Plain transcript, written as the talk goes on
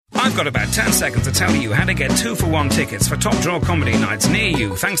I've got about 10 seconds to tell you how to get 2-for-1 tickets for top draw comedy nights near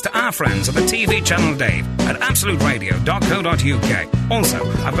you, thanks to our friends at the TV channel Dave at absoluteradio.co.uk. Also,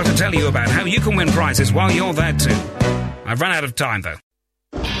 I've got to tell you about how you can win prizes while you're there too. I've run out of time, though.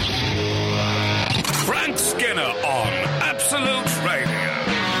 Frank Skinner on Absolute Radio.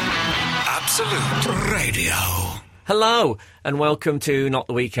 Absolute Radio. Hello, and welcome to Not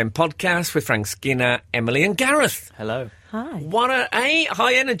the Weekend podcast with Frank Skinner, Emily and Gareth. Hello. Hi. What a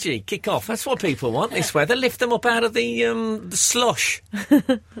high energy kick-off. That's what people want this weather. Lift them up out of the slush.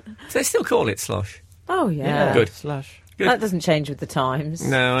 Do they still call it slush? Oh, yeah. Good. Slush. Good. That doesn't change with the times.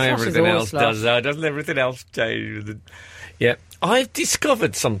 No, Slush everything is always else slush. does, though. Doesn't everything else change with it? Yeah. I've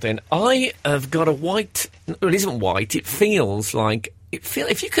discovered something. I have got a white... Well, it isn't white. It feels like...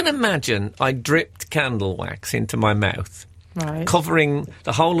 If you can imagine, I dripped candle wax into my mouth, Right. covering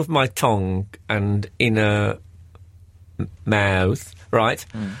the whole of my tongue and inner mouth, right?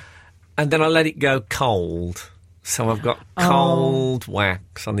 And then I let it go cold. So I've got cold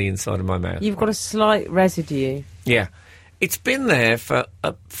wax on the inside of my mouth. You've got a slight residue. Yeah. It's been there for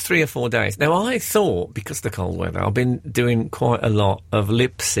 3 or 4 days. Now, I thought, because of the cold weather, I've been doing quite a lot of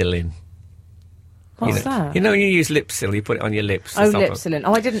lip sealing. What's that? You know, you use lip seal, you put it on your lips. Oh, lip sealing.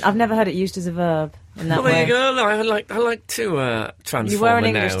 Oh, I didn't. I've never heard it used as a verb in that Well, there way. you go. I like to transform. You were an a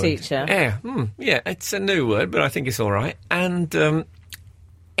English noun. teacher. Yeah, yeah. It's a new word, but I think it's all right. And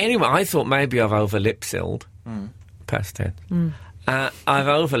anyway, I thought maybe I've over lip sealed. Past tense. I've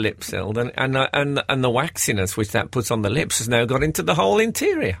over lip sealed, and the waxiness which that puts on the lips has now got into the whole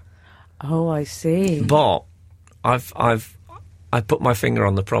interior. Oh, I see. But I put my finger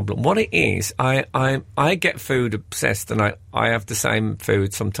on the problem. What it is, I get food obsessed, and I have the same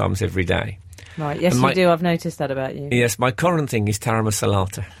food sometimes every day. Right. Yes, And you do. I've noticed that about you. Yes, my current thing is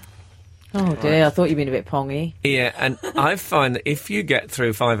taramasalata. Oh, dear. I thought you'd been a bit pongy. Yeah, and I find that if you get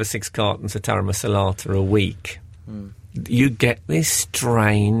through 5 or 6 cartons of taramasalata a week, you get this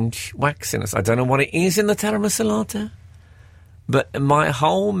strange waxiness. I don't know what it is in the taramasalata, but my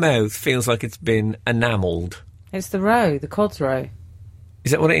whole mouth feels like it's been enamelled. It's the cod's roe.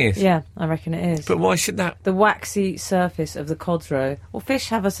 Is that what it is? Yeah, I reckon it is. But why should that... The waxy surface of the cod's roe. Well, fish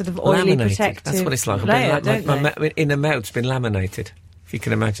have a sort of oily, laminated. protective That's what it's like. layer, don't they? My inner mouth's been laminated, if you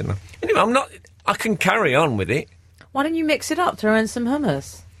can imagine that. Anyway, I can carry on with it. Why don't you mix it up? Throw in some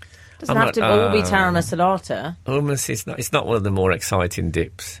hummus. Doesn't I'm have to not- all be taramasalata. Hummus is not... It's not one of the more exciting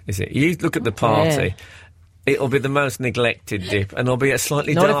dips, is it? You look at the party... Yeah. It'll be the most neglected dip, and there'll be a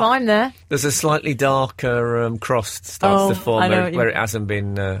slightly Not dark... if I'm there. There's a slightly darker crust starts to form I know what you where mean. it hasn't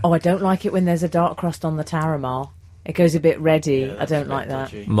been... Oh, I don't like it when there's a dark crust on the tarama. It goes a bit reddy. Yeah, I don't that's a like bit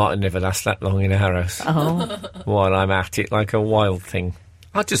that. dodgy. Might never last that long in our house Oh, while I'm at it like a wild thing.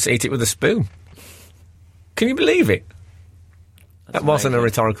 I'll just eat it with a spoon. Can you believe it? That wasn't a amazing.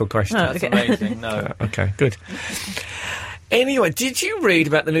 rhetorical question. No. That's amazing, no. Okay, good. Anyway, did you read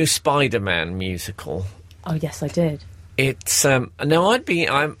about the new Spider-Man musical? oh yes, I did. It's now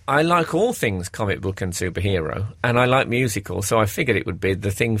I like all things comic book and superhero, and I like musicals, so I figured it would be the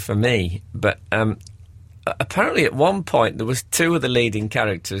thing for me. But apparently, at one point, there was 2 of the leading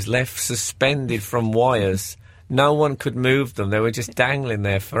characters left suspended from wires. No one could move them; they were just dangling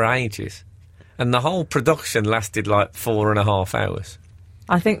there for ages, and the whole production lasted like 4.5 hours.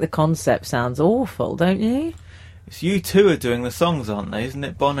 I think the concept sounds awful, don't you? It's you two are doing the songs, aren't they? Isn't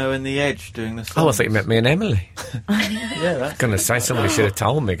it Bono and The Edge doing the songs? Oh, I thought you meant me and Emily. Yeah, that's... Going to say somebody should have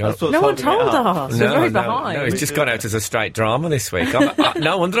told me. That's what's No one holding it told up. us. We're very behind. No, it's just gone out as a straight drama this week.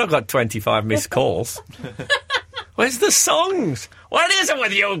 No wonder I got 25 missed calls. Where's the songs? What is it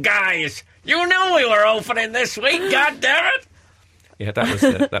with you guys? You knew we were opening this week, God damn it! Yeah,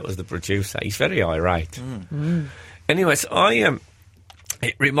 that was the producer. He's very irate. Anyway, so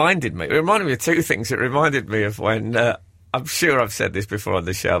it reminded me of 2 things. It reminded me of when... I'm sure I've said this before on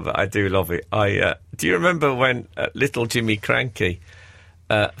the show, but I do love it. Do you remember when little Jimmy Cranky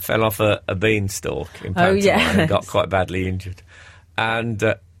fell off a beanstalk in pantomime and got quite badly injured? And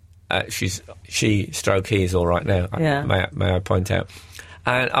he is all right now, may I point out.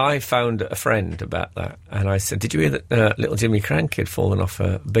 And I phoned a friend about that, and I said, did you hear that little Jimmy Cranky had fallen off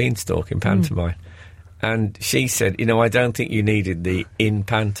a beanstalk in pantomime? And she said, I don't think you needed the in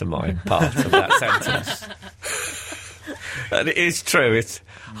pantomime part of that sentence. And it is true. It's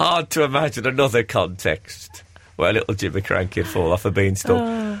hard to imagine another context where little Jimmy Cranky would fall off a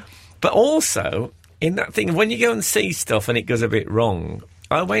beanstalk. But also, in that thing, when you go and see stuff and it goes a bit wrong,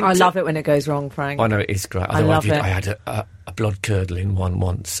 I love it when it goes wrong, Frank. I know, it is great. I love it. I had a blood-curdling one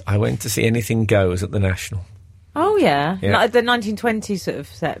once. I went to see Anything Goes at the National. Oh, yeah. Yeah. Like the 1920s sort of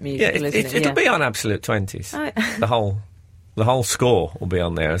set musical, isn't it? It'll be on Absolute 20s. Oh. The whole The whole score will be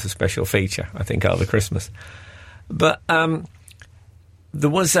on there as a special feature, I think, over Christmas. But it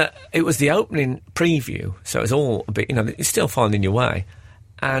was the opening preview, so it was all a bit, it's still finding your way.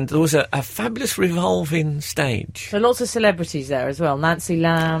 And there was a fabulous revolving stage. So lots of celebrities there as well. Nancy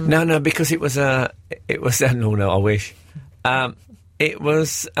Lamb. No, because it was no, I wish. It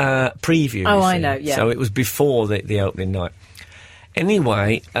was preview. Oh, I know, yeah. So it was before the opening night.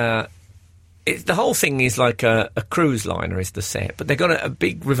 Anyway, the whole thing is like a cruise liner is the set, but they've got a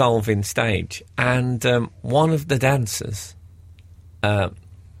big revolving stage, and one of the dancers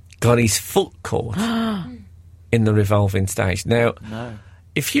got his foot caught in the revolving stage. Now,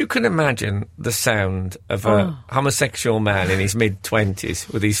 if you can imagine the sound of a homosexual man in his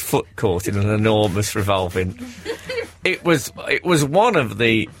mid-20s with his foot caught in an enormous revolving, it was one of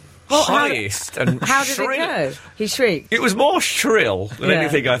the highest and how did it go? He shrieked. It was more shrill than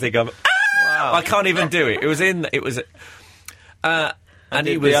anything I think of. Wow. I can't even do it. It was in. It was. And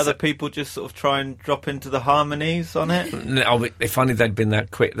did the other people just sort of try and drop into the harmonies on it? No, if only they'd been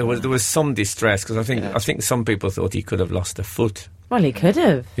that quick. There was some distress because I think some people thought he could have lost a foot. Well, he could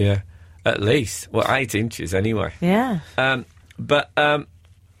have. Yeah, at least 8 inches anyway. Yeah.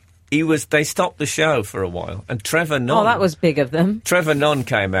 They stopped the show for a while, and Trevor Nunn. Oh, that was big of them. Trevor Nunn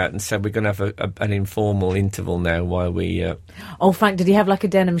came out and said, we're going to have an informal interval now while we... Oh, Frank, did he have like a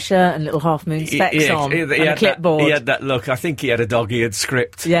denim shirt and little half moon specs on and a clipboard? He had that look. I think he had a dog-eared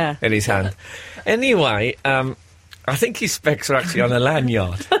script in his hand. Anyway, I think his specs are actually on a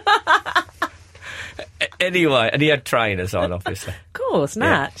lanyard. Anyway, and he had trainers on, obviously. Of course,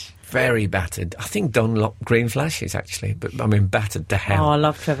 Natch. Yeah. Very battered. I think Dunlop green flashes, actually, but battered to hell. Oh, I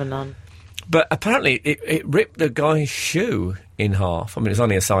love Trevor Nunn. But apparently it ripped the guy's shoe in half. I mean, it's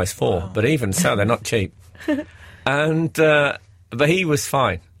only a size 4, but even so, they're not cheap. And but he was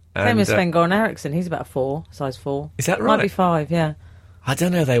fine. Same as Sven-Goran Eriksson. He's about 4, size 4. Is that right? Might be 5, yeah. I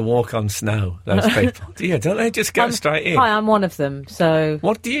don't know how they walk on snow, those people. Don't they just go straight in? Hi, I'm one of them, so...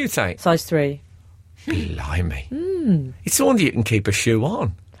 What do you take? Size 3. Blimey. It's the wonder you can keep a shoe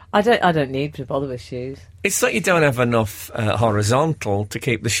on. I don't need to bother with shoes. It's like you don't have enough horizontal to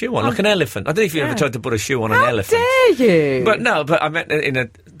keep the shoe on, like an elephant. I don't know if you ever tried to put a shoe on an elephant. How dare you? But I meant it in a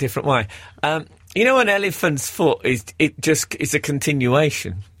different way. An elephant's foot it's a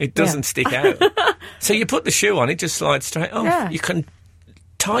continuation. It doesn't stick out. So you put the shoe on, it just slides straight off. Yeah. You can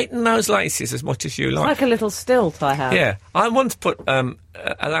tighten those laces as much as you like. It's like a little stilt I have. Yeah. I once put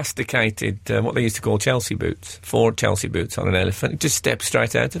elasticated, what they used to call Chelsea boots, 4 Chelsea boots on an elephant. It just steps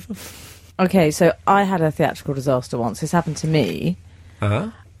straight out of them. Okay, so I had a theatrical disaster once. This happened to me. Uh-huh.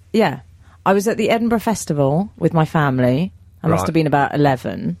 Yeah. I was at the Edinburgh Festival with my family. I must have been about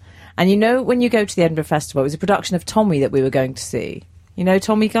 11. And when you go to the Edinburgh Festival, it was a production of Tommy that we were going to see. You know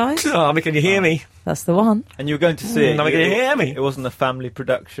Tommy, guys? Oh, can you hear me? That's the one. And you were going to see it. Can you hear me? It wasn't a family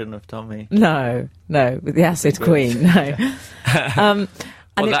production of Tommy. No, with the Acid Queen, no.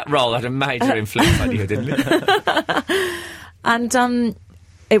 That role had a major influence on you, didn't it? And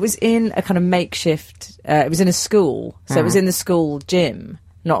it was in a kind of makeshift... it was in a school, so it was in the school gym,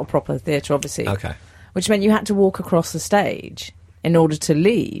 not a proper theatre, obviously. Okay. Which meant you had to walk across the stage in order to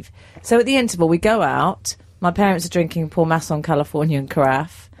leave. So at the interval, we go out... My parents are drinking Paul Masson Californian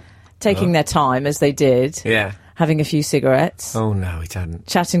carafe, taking their time, as they did. Yeah. Having a few cigarettes. Oh, no, it hadn't.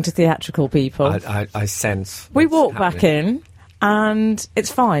 Chatting to theatrical people. I sense. We walk back in, and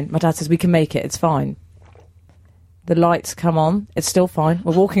it's fine. My dad says, we can make it, it's fine. The lights come on, it's still fine.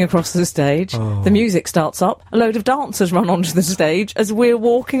 We're walking across the stage. Oh. The music starts up. A load of dancers run onto the stage as we're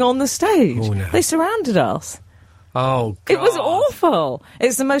walking on the stage. Oh, no. They surrounded us. Oh, God. It was awful.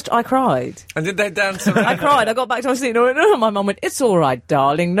 It's the most... I cried. And did they dance around? I cried. I got back to my seat and I went, oh, my mum went, it's all right,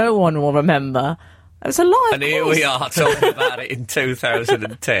 darling. No one will remember. It was a lie. And here we are talking about it in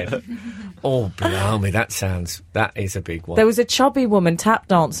 2010. Oh, blimey, that is a big one. There was a chubby woman tap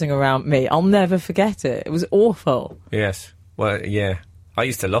dancing around me. I'll never forget it. It was awful. Yes. Well, yeah. I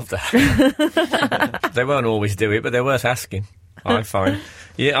used to love that. They won't always do it, but they're worth asking, I find.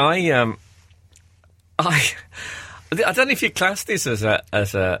 Yeah, I don't know if you class this as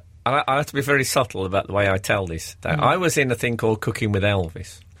a. I have to be very subtle about the way I tell this. I was in a thing called Cooking with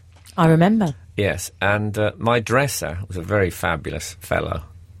Elvis. I remember. Yes, and my dresser was a very fabulous fellow,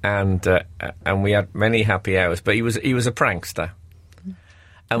 and we had many happy hours. But he was a prankster.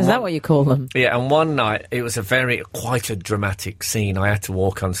 And is that what you call them? Yeah, and one night it was quite a dramatic scene. I had to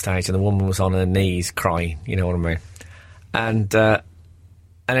walk on stage, and the woman was on her knees crying. You know what I mean? And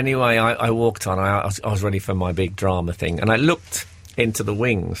anyway, I walked on. I was ready for my big drama thing, and I looked into the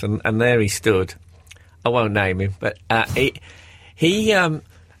wings, and there he stood. I won't name him, but he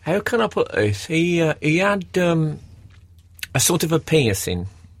how can I put this? He had a sort of a piercing.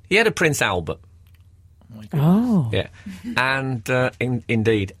 He had a Prince Albert. Oh. Yeah. And,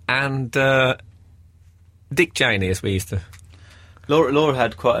 indeed. And Dick Cheney, as we used to... Laura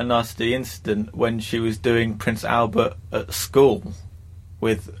had quite a nasty incident when she was doing Prince Albert at school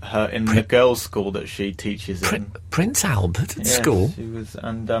with her in the girls' school that she teaches in. Prince Albert at school? She was,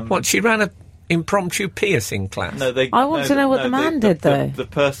 and what, she ran an impromptu piercing class? No, I want to know what the man did, though.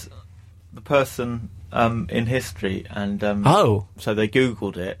 The person in history, and so they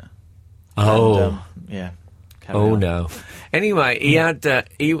Googled it. Oh, and, yeah. Oh no. Anyway, he had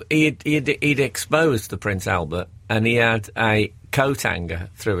he'd exposed the Prince Albert, and he had a coat hanger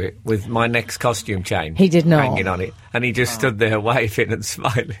through it with my next costume chain. He did not hanging on it, and he just stood there waving and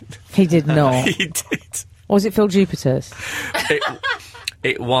smiling. He did not. He did. Or was it Phil Jupiter's?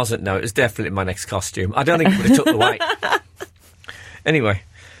 It wasn't. No, it was definitely my next costume. I don't think it would have took the weight. Anyway,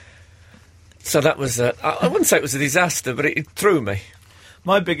 so that was. I wouldn't say it was a disaster, but it threw me.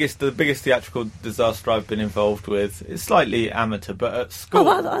 The biggest theatrical disaster I've been involved with is slightly amateur, but at school...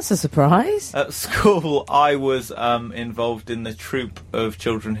 Oh, that's a surprise. At school, I was involved in the troupe of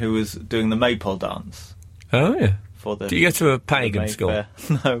children who was doing the Maypole dance. Oh, yeah. Do you go to a pagan school?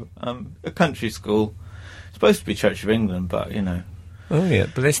 No, a country school. It's supposed to be Church of England, but, you know... Oh, yeah,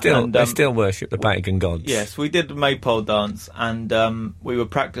 but they still worship the pagan gods. Yes, we did the Maypole dance, and we were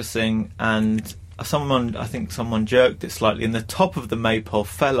practising, and... I think someone jerked it slightly, and the top of the maypole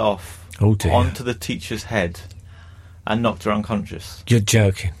fell off onto the teacher's head and knocked her unconscious. You're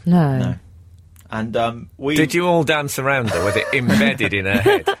joking? No. And did you all dance around her with it embedded in her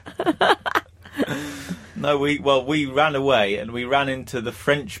head? No, we ran away, and we ran into the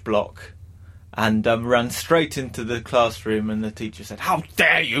French block and ran straight into the classroom, and the teacher said, "How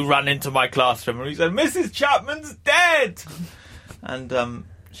dare you run into my classroom?" And we said, "Mrs. Chapman's dead!" And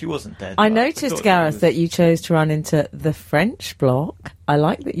she wasn't dead. I noticed, Gareth, that you chose to run into the French block. I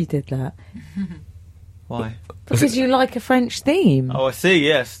like that you did that. Why? Because you like a French theme. Oh, I see,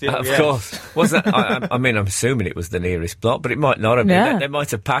 yes. Of course. Was that? I mean, I'm assuming it was the nearest block, but it might not have been. Yeah. They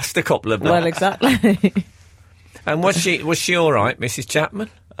might have passed a couple of blocks. Well, exactly. And was she all right, Mrs. Chapman?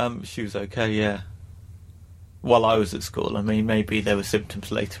 She was okay, yeah. While I was at school, I mean, maybe there were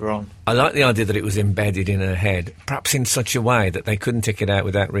symptoms later on. I like the idea that it was embedded in her head, perhaps in such a way that they couldn't take it out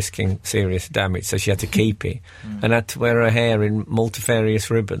without risking serious damage, so she had to keep it and had to wear her hair in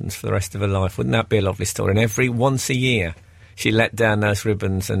multifarious ribbons for the rest of her life. Wouldn't that be a lovely story? And once a year, she let down those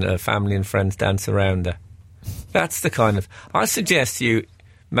ribbons and her family and friends dance around her. That's the kind of... I suggest you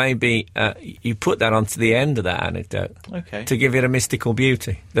maybe you put that onto the end of that anecdote to give it a mystical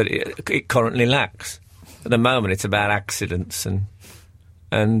beauty that it currently lacks. At the moment, it's about accidents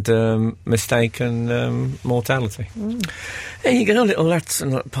and mistaken mortality. There you go, that's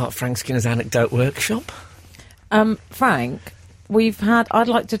part of Frank Skinner's anecdote workshop. Frank, I'd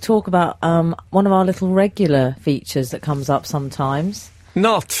like to talk about one of our little regular features that comes up sometimes.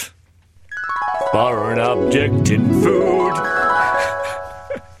 Not foreign object in food.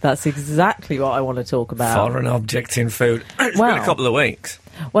 That's exactly what I want to talk about. Foreign object in food. It's been a couple of weeks.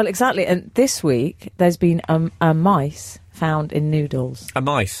 Well, exactly. And this week, there's been a mice found in noodles. A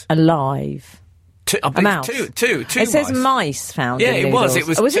mice? Alive. A mouse. Two It says mice found in Yeah, noodles. it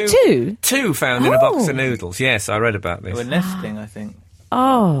was. Was it two? Two found in a box of noodles. Yes, I read about this. They were nesting, I think.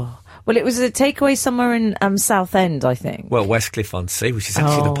 Oh. Well, it was a takeaway somewhere in Southend, I think. Well, Westcliff-on-Sea, which is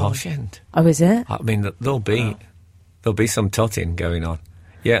actually the posh end. Oh, is it? I mean, there'll be some tutting going on.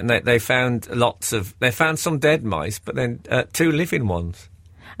 Yeah, and they found they found some dead mice, but then two living ones.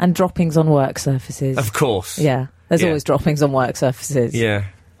 And droppings on work surfaces. Of course. Yeah, there's always droppings on work surfaces. Yeah.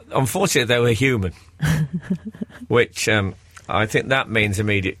 Unfortunately, they were human, which I think that means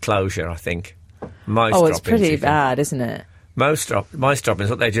immediate closure, I think. It's pretty bad, isn't it? Mice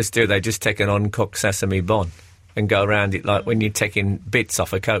droppings, what they just do, they just take an uncooked sesame bun and go around it like when you're taking bits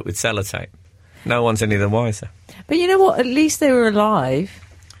off a coat with sellotape. No one's any the wiser. But you know what? At least they were alive.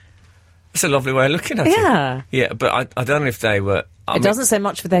 That's a lovely way of looking at it. Yeah. Yeah, but I don't know if they were... It doesn't say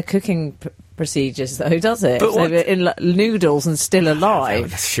much for their cooking procedures, though, does it? But they were in noodles and still alive.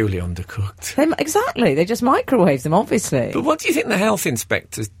 That's surely undercooked. Exactly. They just microwave them, obviously. But what do you think the health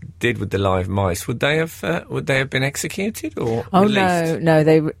inspectors did with the live mice? Would they have been executed or released? No,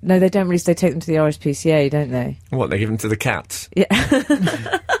 they don't release. They take them to the RSPCA, don't they? What, they give them to the cats? Yeah.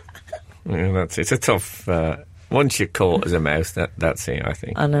 Yeah, it's a tough... once you're caught as a mouse, that's it, I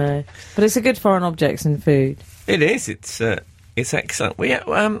think. I know. But it's a good foreign objects in food. It is. It's excellent.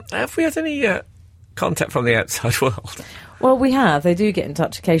 Have we had any contact from the outside world? Well, we have. They do get in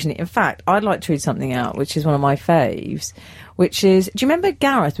touch occasionally. In fact, I'd like to read something out, which is one of my faves, which is... Do you remember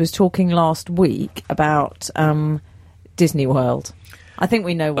Gareth was talking last week about Disney World. I think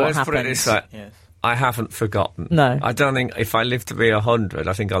we know what Let's happened. put it this way. Yes. I haven't forgotten. No. I don't think, if I live to be 100,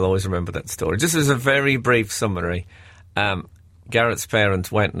 I think I'll always remember that story. Just as a very brief summary, Gareth's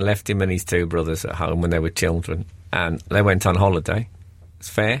parents went and left him and his two brothers at home when they were children, and they went on holiday. It's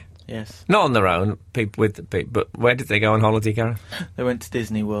fair? Yes. Not on their own, people with the people, but where did they go on holiday, Gareth? They went to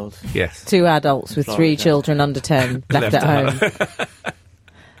Disney World. Yes. 2 adults with 3 Florida. children under 10 left at home.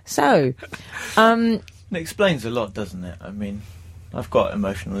 So, It explains a lot, doesn't it? I mean, I've got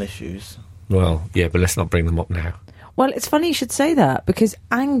emotional issues. Well, yeah, but let's not bring them up now. well, it's funny you should say that, because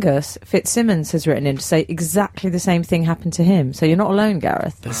Angus Fitzsimmons has written in to say exactly the same thing happened to him. So you're not alone,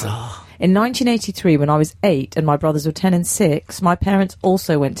 Gareth. Bizarre. In 1983, when I was 8 and my brothers were 10 and 6, my parents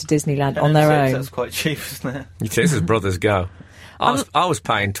also went to Disneyland on their own. That's quite cheap, isn't it? It is as brothers go. I was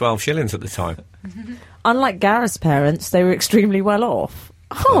paying 12 shillings at the time. Unlike Gareth's parents, they were extremely well off.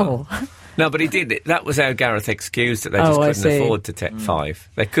 Oh, No, but he did it. That was how Gareth excused it. They Oh, just I couldn't see. afford to take 5.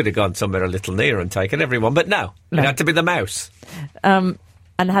 They could have gone somewhere a little nearer and taken everyone, but no. No. It had to be the mouse.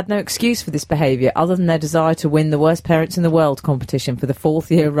 and had no excuse for this behaviour other than their desire to win the Worst Parents in the World competition for the 4th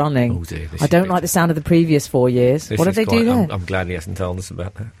year running. Oh, dear, this I is don't big. like the sound of the previous 4 years. This What is did they do quite- there? I'm glad he hasn't told us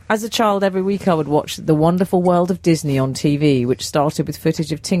about that. As a child, every week I would watch The Wonderful World of Disney on TV, which started with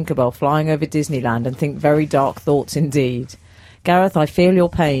footage of Tinkerbell flying over Disneyland, and think very dark thoughts indeed. Gareth, I feel your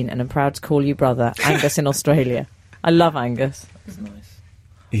pain and am proud to call you brother. Angus in Australia. I love Angus. It's nice.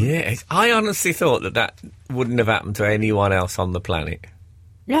 Yeah, I honestly thought that wouldn't have happened to anyone else on the planet.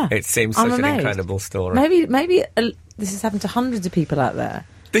 Yeah. It seems I'm such an amazed. incredible story. Maybe this has happened to hundreds of people out there.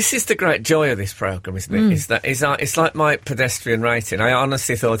 This is the great joy of this programme, isn't it? It's like my pedestrian rating. I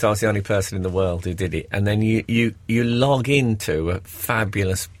honestly thought I was the only person in the world who did it, and then you log into a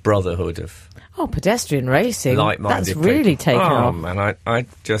fabulous brotherhood of Oh, pedestrian racing. like-minded That's really people. taken Oh off. man, I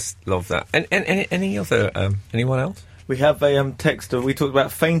just love that. And any other anyone else? We have a text. We talked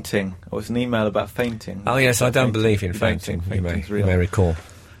about fainting. Or it's an email about fainting. Oh yes, I don't Fainting. believe in You don't fainting. think You may fainting's real. recall.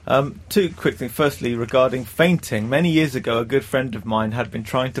 2 quick things. Firstly, regarding fainting. Many years ago, a good friend of mine had been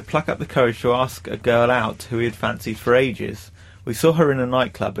trying to pluck up the courage to ask a girl out who he had fancied for ages. We saw her in a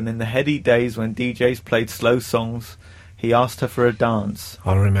nightclub, and in the heady days when DJs played slow songs, he asked her for a dance.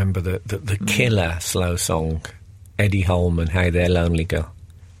 I remember the killer slow song, Eddie Holman, Hey There Lonely Girl.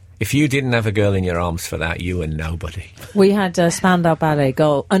 If you didn't have a girl in your arms for that, you were nobody. We had Spandau Ballet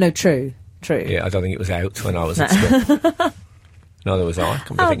Gold. Oh, no, True. Yeah, I don't think it was out when I was at school. Neither was I,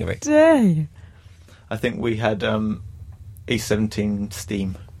 come to think of it. Dare you? I think we had E17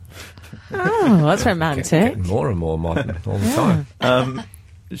 Steam. Oh, that's romantic. Getting more and more modern all the time.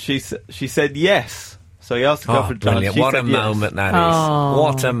 She said yes. So he asked the girl Oh, for a dance. brilliant. She What a said yes. moment that is. Oh.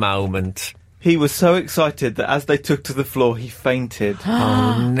 What a moment. He was so excited that as they took to the floor, he fainted.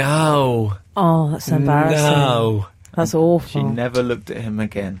 Oh, no. Oh, that's embarrassing. No. That's She awful. never looked at him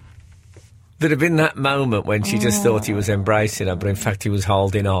again. There'd have been that moment when she just thought he was embracing her, but in fact he was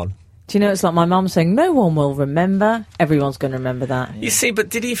holding on. Do you know, it's like my mum saying, no one will remember. Everyone's going to remember that. You see, but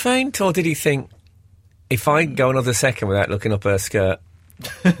did he faint, or did he think, if I go another second without looking up her skirt,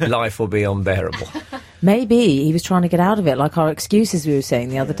 life will be unbearable? Maybe he was trying to get out of it, like our excuses we were saying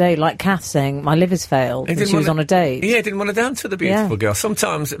the other day, like Kath saying, my liver's failed, He and didn't she was wanna- on a date. Yeah, didn't want to dance with the beautiful Yeah. girl.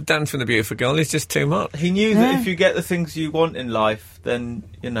 Sometimes dance with the beautiful girl is just too much. He knew Yeah. that if you get the things you want in life, then,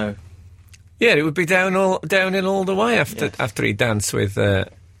 you know... Yeah, it would be downhill all the way after Yes. after he danced with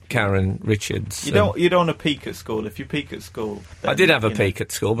Karen Richards. You don't want to peak at school. If you peak at school... I then, did have a you know. peak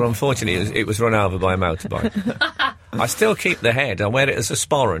at school, but unfortunately it was run over by a motorbike. I still keep the head. I wear it as a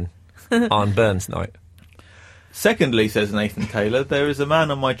sporran on Burns night. Secondly, says Nathan Taylor, there is a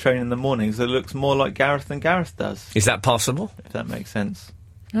man on my train in the mornings that looks more like Gareth than Gareth does, Is that possible? if that makes sense.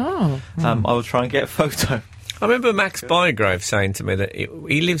 Oh. I will try and get a photo. I remember Max Bygrave saying to me that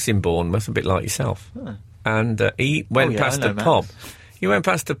he lives in Bournemouth, a bit like yourself, and he went yeah, past I know a Max. pub. He went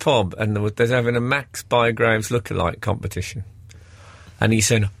past a pub, and there's having a Max Bygraves lookalike competition, and he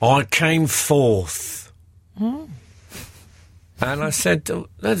said, "I came fourth." And I said, "Oh,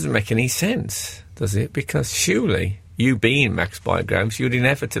 that doesn't make any sense, does it? Because surely, you being Max Bygraves, you'd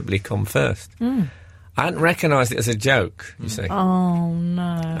inevitably come first." I hadn't recognised it as a joke, you see. Oh, no.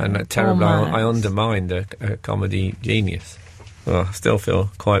 And terribly, Poor I Max. undermined a comedy genius. Well, I still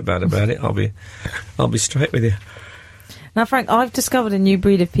feel quite bad about it. I'll be straight with you. Now, Frank, I've discovered a new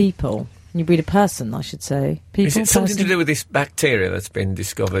breed of people. New breed of person, I should say. People, Is it something to person. do with this bacteria that's been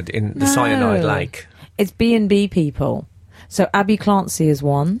discovered in the No. cyanide lake? It's B&B people. So Abby Clancy is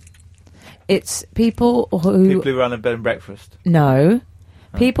one. It's people who... People who run a bed and breakfast. No.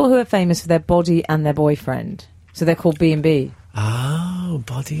 People who are famous for their body and their boyfriend. So they're called B&B. Oh, Oh,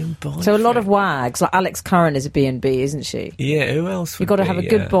 body and body. So a lot of wags, like Alex Curran is a B&B, isn't she? Yeah, who else would You've got to be, have a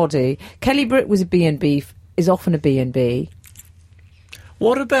good body. Kelly Britt was a B&B, is often a B&B.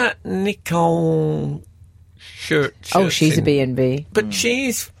 What about Nicole Church? Oh, she's a B&B. But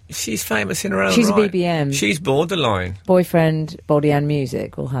she's famous in her own She's right. a BBM. She's borderline. Boyfriend, body and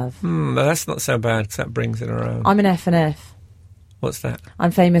music will have. But that's not so bad because that brings in her own. I'm an F&F. What's that?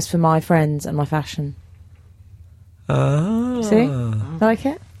 I'm famous for my friends and my fashion. Oh. See? Like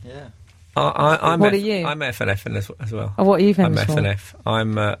it? Yeah. I'm What are you? I'm F&F as well. Oh, what are you I'm famous for? F&F.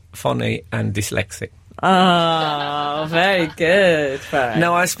 I'm funny and dyslexic. Oh, very good. Frank.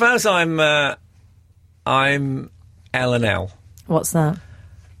 No, I suppose I'm L&L. What's that?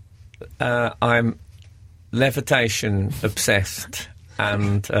 I'm levitation obsessed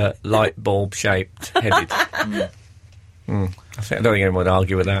and light bulb shaped headed. I don't think anyone would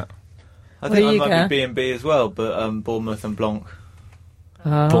argue with that. I What think are I you, might Gareth? be B&B as well, but Bournemouth and Blanc.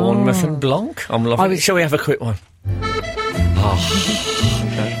 Oh. Bournemouth and Blanc. I'm loving it. Shall we have a quick one?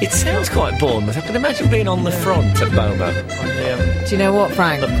 It sounds quite Bournemouth. I can imagine being on the front at Bobo. Do you know what,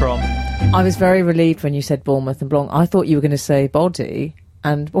 Frank? The prom. I was very relieved when you said Bournemouth and Blanc. I thought you were going to say body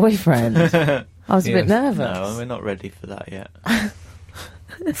and boyfriend. I was a bit Yes. nervous. No, we're not ready for that yet.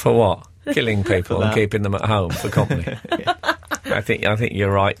 For what? Killing people For and that. keeping them at home for company. I think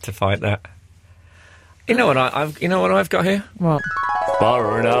you're right to fight that. You know what I've got here? What?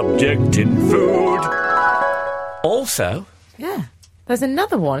 Foreign object in food. Also, Yeah. There's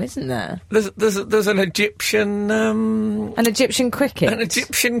another one, isn't there? there's an Egyptian An Egyptian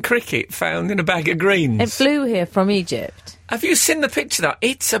cricket. cricket found in a bag of greens. It flew here from Egypt. Have you seen the picture? That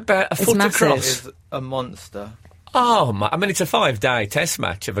it's about a It's foot massive. across. It's a monster. Oh, I mean, it's a 5-day test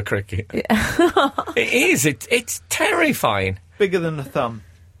match of a cricket. It is. It's terrifying. Bigger than a thumb.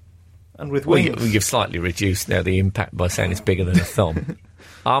 And with Well, wings. you've slightly reduced now the impact by saying it's bigger than a thumb.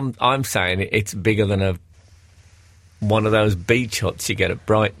 I'm saying it's bigger than one of those beach huts you get at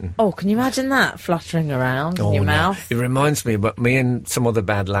Brighton. Oh, can you imagine that fluttering around in your no. mouth? It reminds me, but me and some other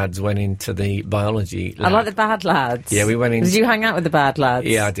bad lads went into the biology lab. I like the bad lads. Yeah, we went in. Did you hang out with the bad lads?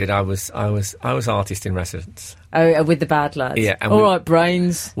 Yeah, I did. I was artist in residence. Oh, with the bad lads. Yeah, and All we- right,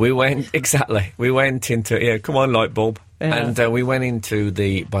 brains. We went We went into come on, light bulb, Yeah. and we went into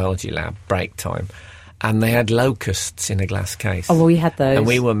the biology lab break time, and they had locusts in a glass case. Oh, well, we had those. And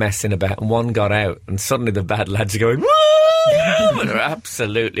we were messing about, and one got out, and suddenly the bad lads are going, woo! And they're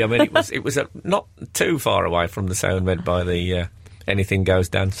absolutely. I mean, it was not too far away from the sound made by the Anything Goes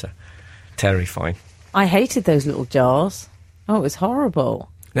dancer. Terrifying. I hated those little jars. Oh, it was horrible.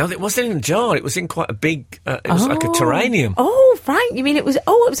 No, it wasn't in a jar. It was in quite a big. It was like a terrarium. Oh, Frank, you mean it was?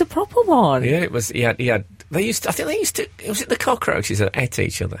 Oh, it was a proper one. Yeah, it was. He had. They used. I think they used to. Was it the cockroaches that ate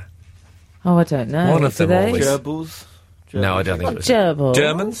each other? Oh, I don't know. One of Do them they? always- Gerbils. No, I don't think it was. Gerbils?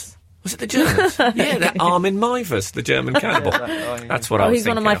 Germans? Was it the Germans? Yeah, that Armin Mivers, the German cannibal. That's what I Oh, was he's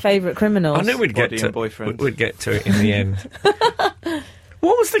one of thinking my favourite criminals. I knew we'd get Body to and boyfriend. we'd get to it in the end.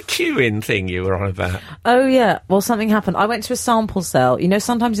 What was the queuing thing you were on about? Oh, yeah. Well, something happened. I went to a sample sale. You know,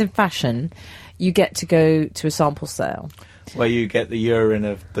 sometimes in fashion, you get to go to a sample sale. Where you get the urine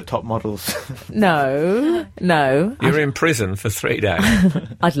of the top models. No. You're in prison for 3 days.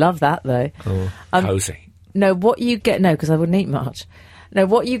 I'd love that, though. Oh, cozy. No, what you get... No, because I wouldn't eat much. No,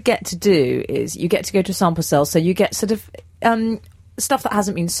 what you get to do is you get to go to a sample sale, so you get sort of stuff that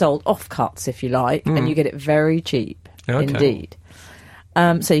hasn't been sold, offcuts, if you like, and you get it very cheap, Okay. indeed.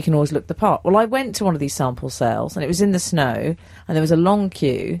 So you can always look the part. Well, I went to one of these sample sales, and it was in the snow, and there was a long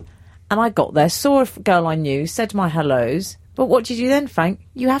queue, and I got there, saw a girl I knew, said my hellos, but what did you do then, Frank?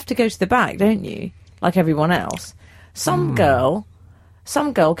 You have to go to the back, don't you? Like everyone else. Some girl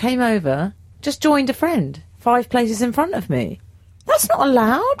came over, just joined a friend, 5 places in front of me. That's not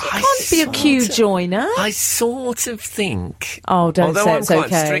allowed. You can't be a queue joiner. I sort of think. Oh, don't although say I'm it's quite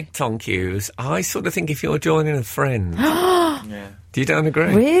okay. strict on queues, I sort of think if you're joining a friend, Yeah. you don't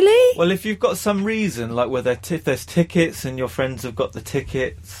agree? Really? Well, if you've got some reason, like where there's tickets and your friends have got the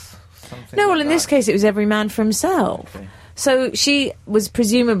tickets, something No, well, like in this that. case, it was every man for himself. Okay. So she was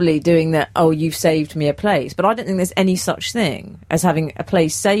presumably doing that, oh, you've saved me a place. But I don't think there's any such thing as having a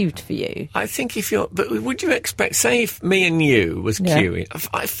place saved for you. I think if you're... But would you expect... Say if me and you was Yeah. queuing...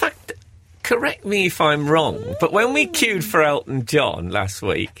 In fact, correct me if I'm wrong, but when we queued for Elton John last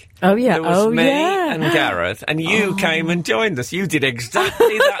week... Oh, yeah. There was Oh, me yeah. and Gareth, and you came and joined us. You did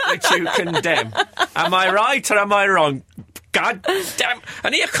exactly that which you condemn. Am I right or am I wrong? God damn...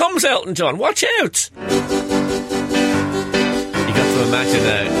 And here comes Elton John. Watch out! You got to imagine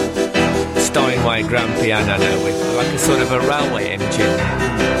Steinway grand piano now with like a sort of a railway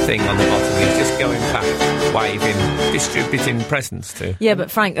engine thing on the bottom. He's just going past, waving, distributing presents to. Yeah,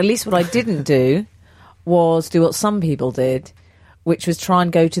 but Frank, at least what I didn't do was do what some people did, which was try and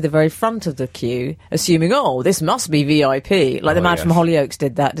go to the very front of the queue, assuming, oh, this must be VIP. Like the man from Hollyoaks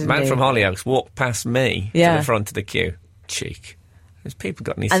did that, didn't he? The man from Hollyoaks walked past me to the front of the queue. Cheek. There's people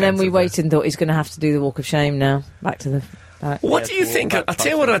got any sense. And then we of waited that. and thought he's going to have to do the walk of shame now. Back to the back. What do you think? I'll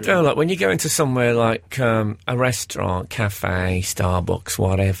tell you what I don't like. When you go into somewhere like a restaurant, cafe, Starbucks,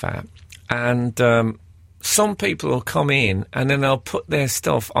 whatever, and some people will come in and then they'll put their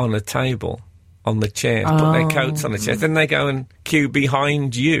stuff on a table, on the chairs, put their coats on the chairs, then they go and queue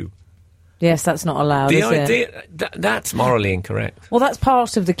behind you. Yes, that's not allowed, is it? That's morally incorrect. Well, that's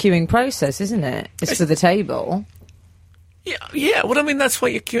part of the queuing process, isn't it? It's for the table. Yeah. Well, I mean, that's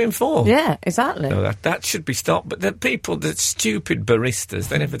what you're queuing for. Yeah, exactly. No, that should be stopped. But the people, the stupid baristas,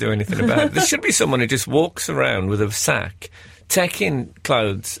 they never do anything about it. There should be someone who just walks around with a sack, taking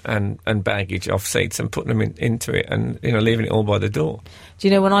clothes and baggage off seats and putting them into it and, leaving it all by the door. Do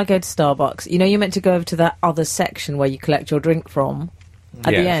you know, when I go to Starbucks, you're meant to go over to that other section where you collect your drink from at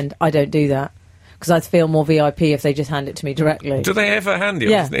the end. I don't do that. Because I'd feel more VIP if they just hand it to me directly. Do they ever hand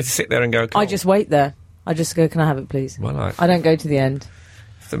you? Yeah. Or just need to sit there and go, cold? I just wait there. I just go, can I have it, please? Well, I don't go to the end.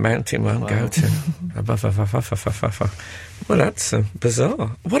 The mountain won't go to. Well, that's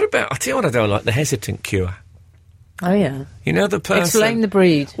bizarre. What about, I'll tell you what I don't like, the hesitant queuer. Oh, yeah. The person... Explain the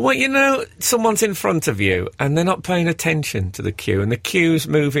breed. Well, someone's in front of you and they're not paying attention to the queue and the queue's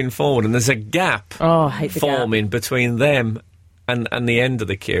moving forward and there's a gap I hate the forming between them and the end of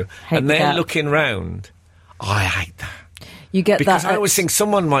the queue. And they're looking round. I hate that. You get because that... I always think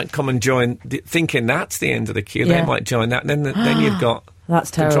someone might come and join, thinking that's the end of the queue. They might join that, and then you've got that's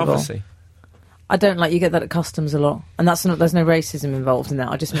terrible. Controversy. I don't like... You get that at customs a lot. And there's no racism involved in that.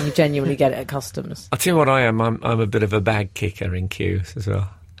 I just mean you genuinely get it at customs. I'll tell you what I am. I'm a bit of a bag kicker in queues as well.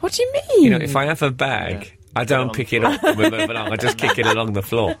 What do you mean? If I have a bag, I don't pick it up and move it along. I just kick it along the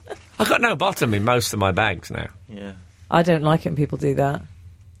floor. I've got no bottom in most of my bags now. Yeah. I don't like it when people do that.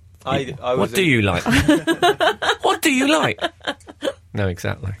 What do you like? What do you like? No,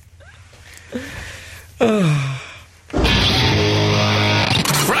 exactly.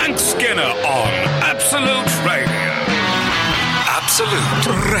 Frank Skinner on Absolute Radio.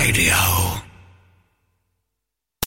 Absolute Radio.